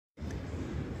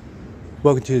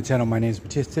Welcome to the channel. My name is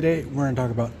Matthias. Today we're going to talk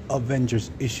about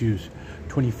Avengers issues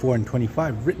 24 and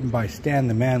 25 written by Stan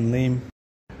the Man Lee.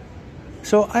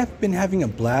 So I've been having a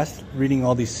blast reading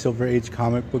all these Silver Age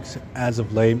comic books as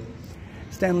of late.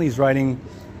 Stan Lee's writing,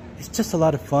 it's just a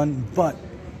lot of fun, but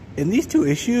in these two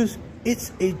issues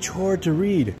it's a chore to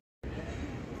read.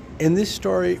 In this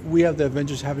story we have the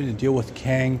Avengers having to deal with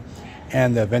Kang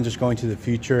and the Avengers going to the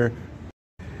future.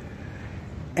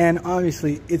 And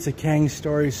obviously it's a Kang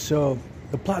story, so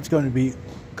the plot's going to be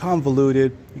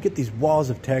convoluted. You get these walls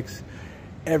of text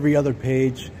every other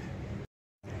page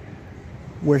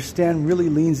where Stan really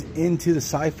leans into the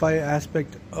sci-fi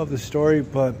aspect of the story,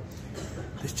 but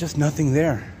there's just nothing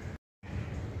there.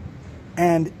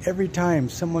 And every time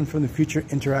someone from the future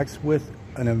interacts with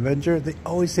an Avenger, they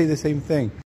always say the same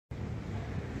thing.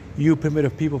 You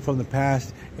primitive people from the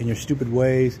past and your stupid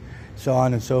ways, so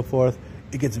on and so forth.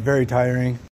 It gets very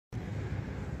tiring.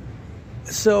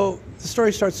 So the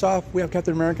story starts off, we have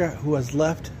Captain America who has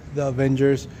left the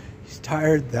Avengers. He's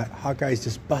tired that Hawkeye's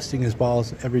just busting his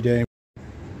balls every day.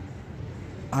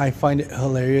 I find it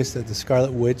hilarious that the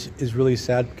Scarlet Witch is really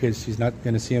sad because she's not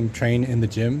going to see him train in the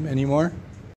gym anymore.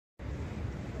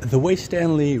 The way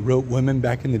Stan Lee wrote women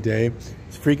back in the day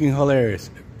is freaking hilarious.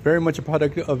 Very much a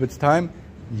product of its time,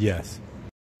 yes.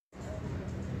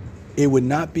 It would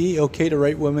not be okay to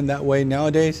write women that way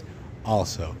nowadays,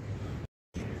 also.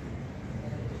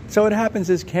 So what happens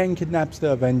is Kang kidnaps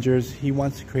the Avengers. He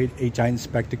wants to create a giant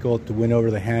spectacle to win over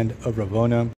the hand of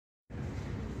Ravonna,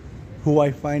 who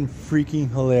I find freaking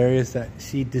hilarious that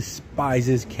she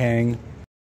despises Kang.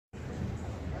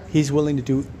 He's willing to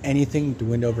do anything to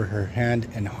win over her hand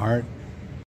and heart.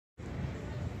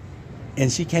 And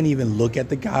she can't even look at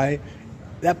the guy.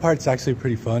 That part's actually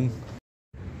pretty fun.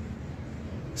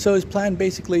 So his plan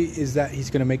basically is that he's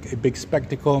going to make a big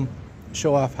spectacle,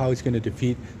 show off how he's going to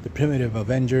defeat the primitive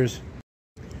Avengers.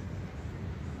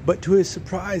 But to his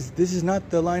surprise, this is not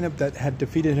the lineup that had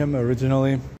defeated him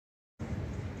originally.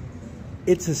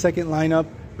 It's the second lineup,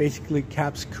 basically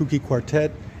Cap's kooky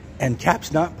quartet, and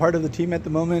Cap's not part of the team at the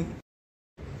moment.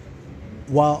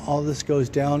 While all this goes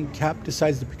down, Cap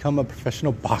decides to become a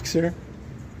professional boxer.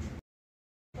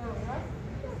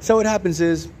 So what happens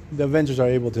is the Avengers are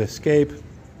able to escape.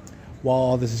 While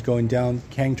all this is going down,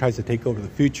 Kang tries to take over the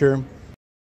future.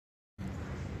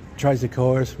 Tries to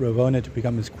coerce Ravonna to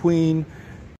become his queen.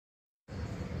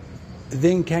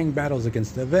 Then Kang battles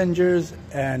against the Avengers,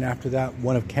 and after that,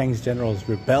 one of Kang's generals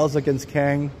rebels against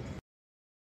Kang,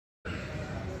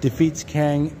 defeats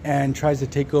Kang, and tries to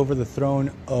take over the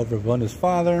throne of Ravonna's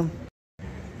father.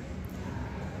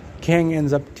 Kang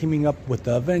ends up teaming up with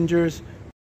the Avengers.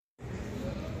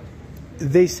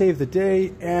 They save the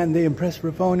day, and they impress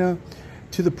Ravonna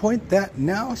to the point that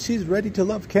now she's ready to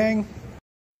love Kang.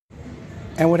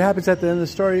 And what happens at the end of the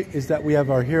story is that we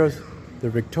have our heroes. The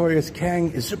victorious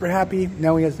Kang is super happy.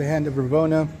 Now he has the hand of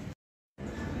Ravonna.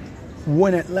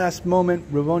 When at last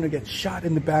moment, Ravonna gets shot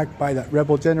in the back by that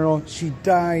rebel general. She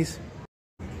dies.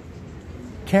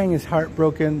 Kang is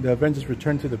heartbroken. The Avengers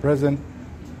return to the present.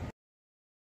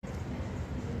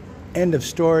 End of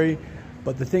story.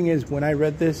 But the thing is, when I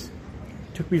read this,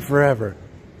 it took me forever.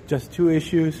 Just 2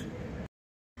 issues.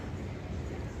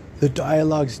 The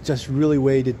dialogues just really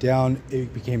weighed it down.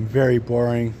 It became very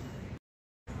boring.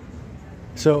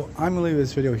 So I'm going to leave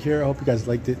this video here. I hope you guys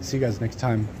liked it. See you guys next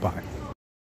time. Bye.